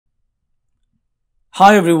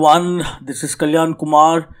Hi everyone, this is Kalyan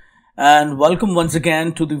Kumar and welcome once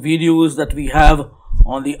again to the videos that we have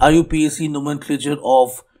on the IUPAC nomenclature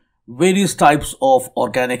of various types of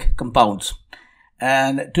organic compounds.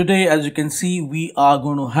 And today, as you can see, we are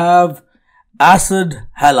going to have acid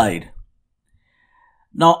halide.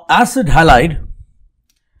 Now, acid halide,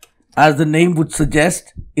 as the name would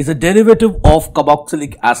suggest, is a derivative of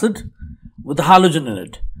carboxylic acid with a halogen in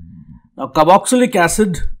it. Now, carboxylic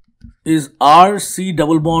acid is RC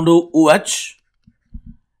double bond OH,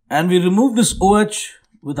 and we remove this OH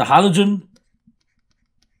with a halogen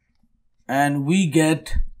and we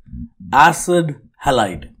get acid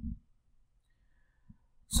halide.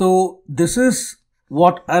 So this is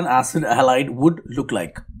what an acid halide would look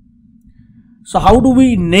like. So how do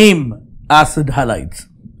we name acid halides?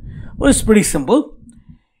 Well, it's pretty simple.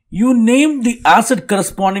 You name the acid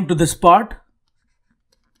corresponding to this part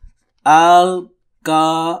alkanoic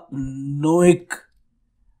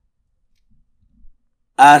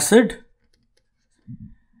acid,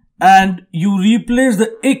 and you replace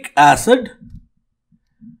the ic acid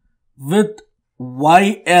with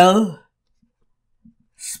YL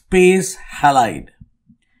space halide.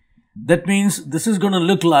 That means this is going to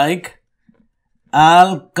look like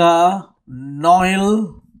alkanoyl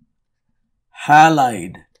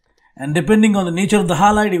halide, and depending on the nature of the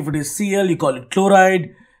halide, if it is Cl, you call it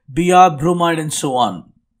chloride, Br, bromide, and so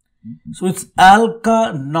on. So it's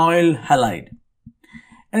alkanoyl halide.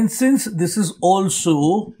 And since this is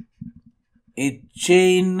also a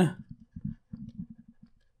chain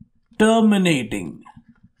terminating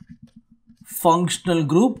functional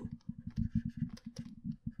group,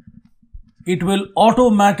 it will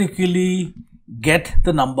automatically get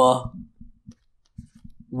the number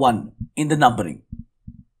 1 in the numbering.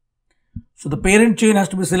 So the parent chain has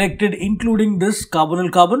to be selected, including this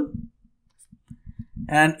carbonyl carbon,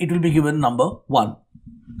 and it will be given number 1.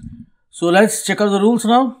 So let's check out the rules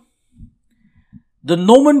now. The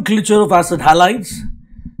nomenclature of acid halides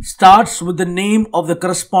starts with the name of the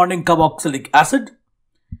corresponding carboxylic acid.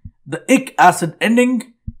 The ic acid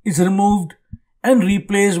ending is removed and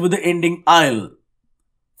replaced with the ending -yl,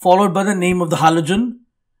 followed by the name of the halogen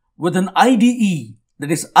with an IDE, that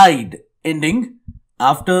is -ide, ending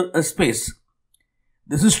after a space.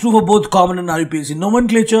 This is true for both common and IUPAC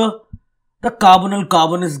nomenclature. The carbonyl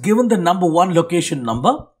carbon is given the number 1 location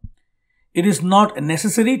number. It is not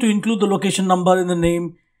necessary to include the location number in the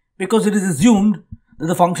name because it is assumed that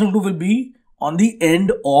the functional group will be on the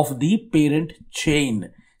end of the parent chain.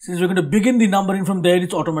 Since we're going to begin the numbering from there,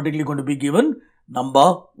 it's automatically going to be given number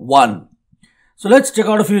 1. So let's check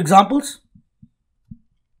out a few examples.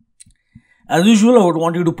 As usual, I would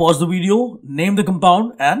want you to pause the video, name the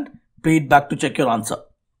compound, and play it back to check your answer.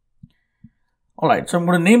 Alright, so I'm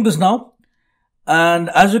going to name this now. And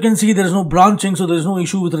as you can see, there is no branching, so there is no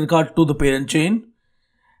issue with regard to the parent chain.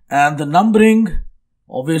 And the numbering,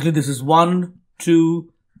 obviously this is 1, 2,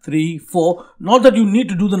 3, 4. Not that you need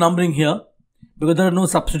to do the numbering here, because there are no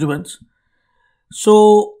substituents. So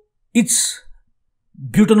it's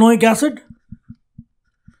butanoic acid,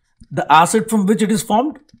 the acid from which it is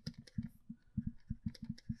formed.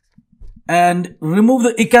 And remove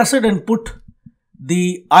the ic acid and put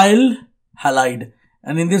the -yl halide,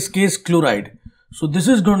 and in this case chloride. So this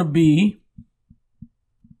is going to be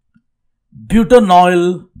butanoyl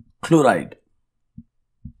chloride.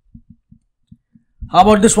 How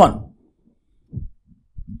about this one?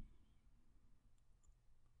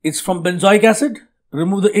 It's from benzoic acid.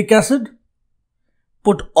 Remove the ic acid,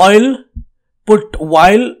 put oil, put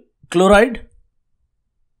YL chloride.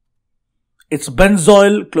 It's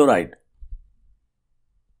benzoyl chloride.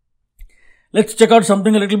 Let's check out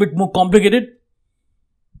something a little bit more complicated.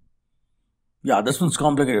 Yeah, this one's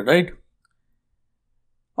complicated, right?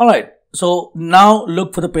 Alright, so now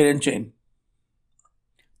look for the parent chain.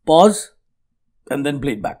 Pause and then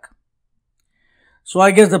play it back. So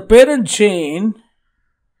I guess the parent chain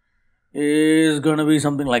is going to be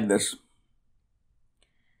something like this.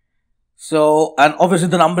 So, and obviously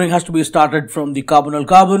the numbering has to be started from the carbonyl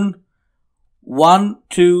carbon. 1,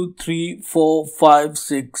 2, 3, 4, 5,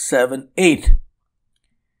 6, 7, 8.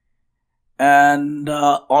 And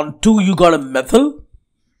on 2 you got a methyl,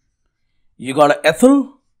 you got a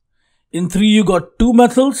ethyl. In 3 you got 2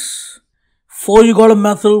 methyls, 4 you got a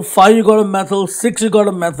methyl, 5 you got a methyl, 6 you got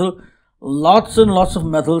a methyl. Lots and lots of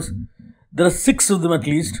methyls. There are 6 of them at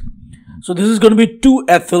least. So this is going to be 2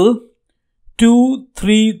 ethyl, 2,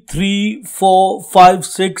 3, 3, 4, 5,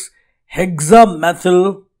 6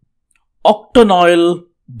 hexamethyl octanoyl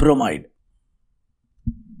bromide.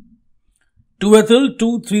 2-ethyl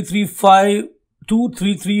 2-3-3-5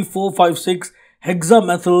 2-3-3-4-5-6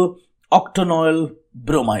 hexamethyl octanoyl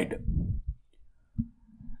bromide.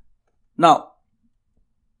 Now,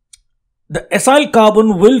 the acyl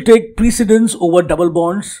carbon will take precedence over double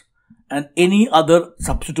bonds and any other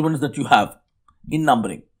substituents that you have in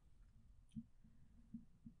numbering.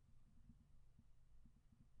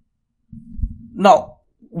 Now,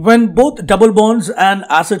 when both double bonds and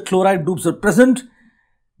acid chloride groups are present,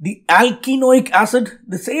 the alkenoic acid,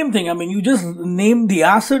 the same thing. I mean, you just name the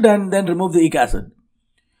acid and then remove the ic acid.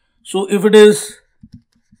 So, if it is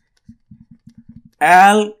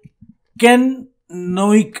alkenoic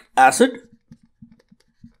acid,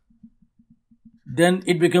 then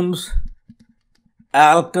it becomes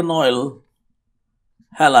alkanoyl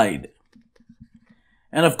halide.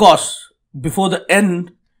 And of course, before the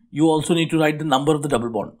N, you also need to write the number of the double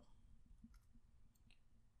bond.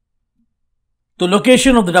 The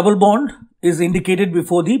location of the double bond is indicated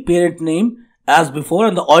before the parent name as before,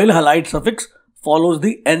 and the oil halide suffix follows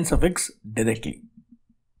the N suffix directly.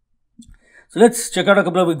 So let's check out a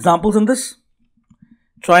couple of examples in this.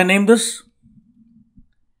 Try and name this.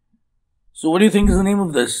 So what do you think is the name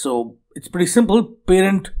of this? So it's pretty simple.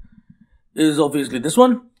 Parent is obviously this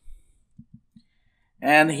one.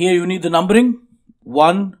 And here you need the numbering.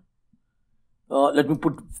 Let me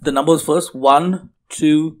put the numbers first. 1,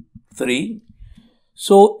 2, 3.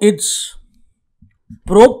 So it's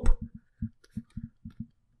prop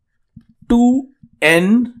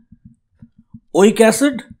 2N oic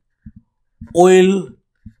acid oil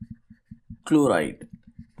chloride.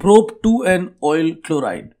 Prop 2N oil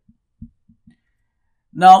chloride.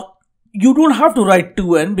 Now, you don't have to write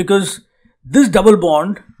 2N because this double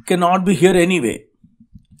bond cannot be here anyway.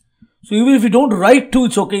 So even if you don't write 2,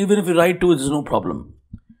 it's okay. Even if you write 2, it's no problem.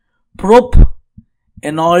 Prop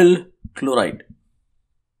enoyl chloride.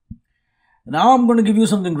 Now I'm going to give you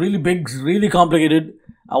something really big, really complicated.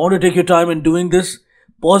 I want to take your time in doing this.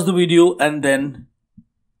 Pause the video and then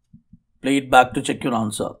play it back to check your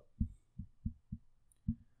answer.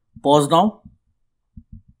 Pause now.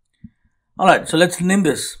 Alright, so let's name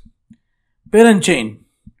this. Parent chain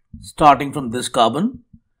starting from this carbon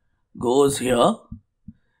goes here.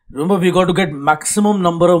 Remember, we got to get maximum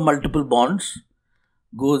number of multiple bonds.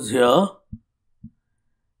 Goes here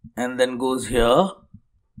and then goes here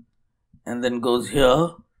and then goes here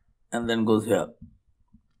and then goes here.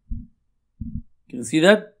 Can you see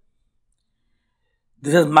that?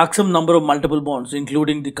 This has maximum number of multiple bonds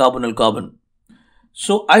including the carbonyl carbon.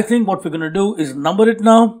 So I think what we're going to do is number it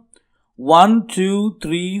now. 1, 2,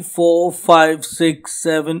 3, 4, 5, 6,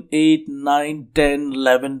 7, 8, 9, 10,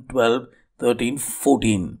 11, 12, 13,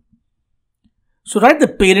 14. So write the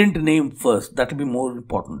parent name first. That will be more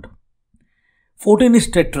important. 14 is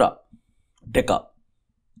tetra, deca.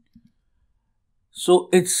 So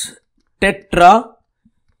it's tetra,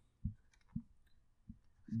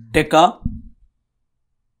 deca,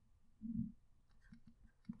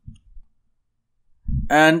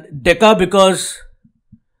 and deca because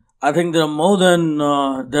I think there are more than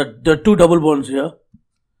there are 2 double bonds here.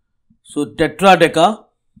 So tetra deca,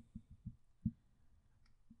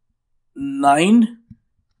 9,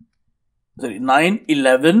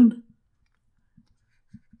 11,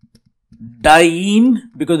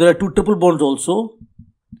 diene because there are 2 triple bonds also,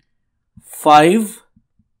 5,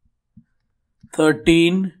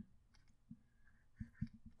 13,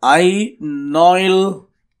 inoyl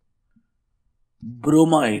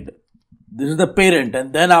bromide. This is the parent,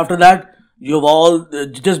 and then after that you have all,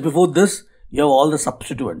 just before this you have all the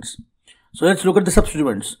substituents. So let's look at the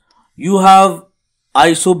substituents. You have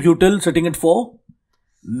isobutyl sitting at 4,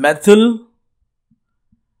 methyl,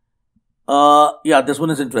 yeah, this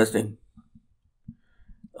one is interesting.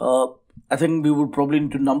 I think we would probably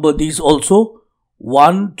need to number these also.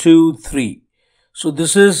 1, 2, 3. So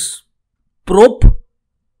this is prop,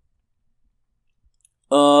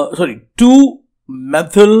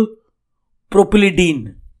 2-methyl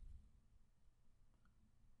propylidene.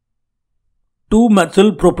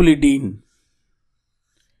 2-methyl propylidene.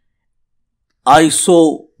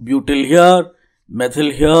 Isobutyl here,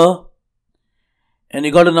 methyl here, and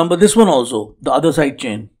you got to number this one also, the other side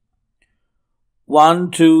chain.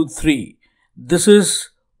 1, 2, 3. This is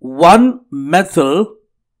 1-methyl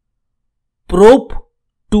prop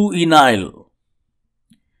 2-enyl.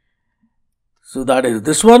 So that is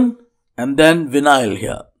this one, and then vinyl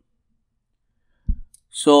here.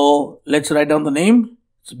 So let's write down the name.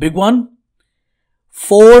 It's a big one.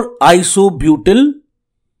 4-isobutyl.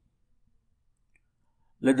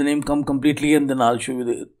 Let the name come completely and then I'll show you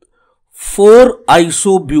the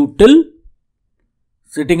 4-isobutyl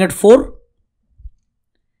sitting at 4.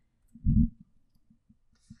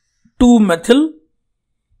 2-methyl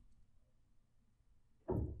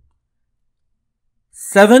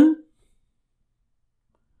 7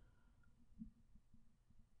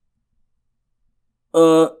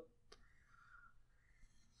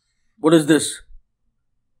 what is this?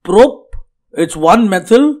 Prop, it's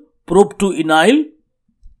 1-methyl prop to enyl.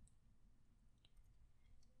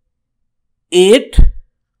 8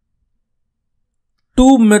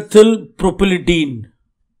 2-methyl propylidene.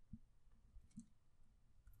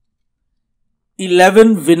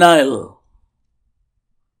 11 vinyl.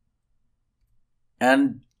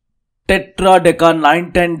 And tetradeca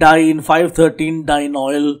 9,10-diene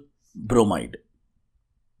 5,13-dienoyl bromide.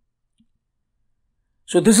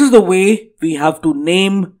 So this is the way we have to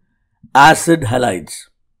name acid halides.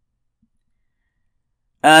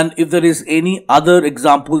 And if there is any other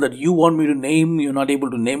example that you want me to name, you're not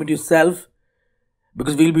able to name it yourself,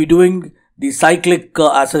 because we'll be doing the cyclic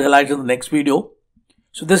acid halides in the next video.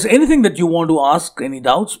 So if there's anything that you want to ask, any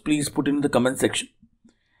doubts, please put it in the comment section.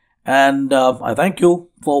 And I thank you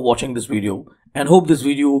for watching this video and hope this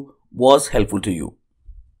video was helpful to you.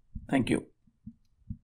 Thank you.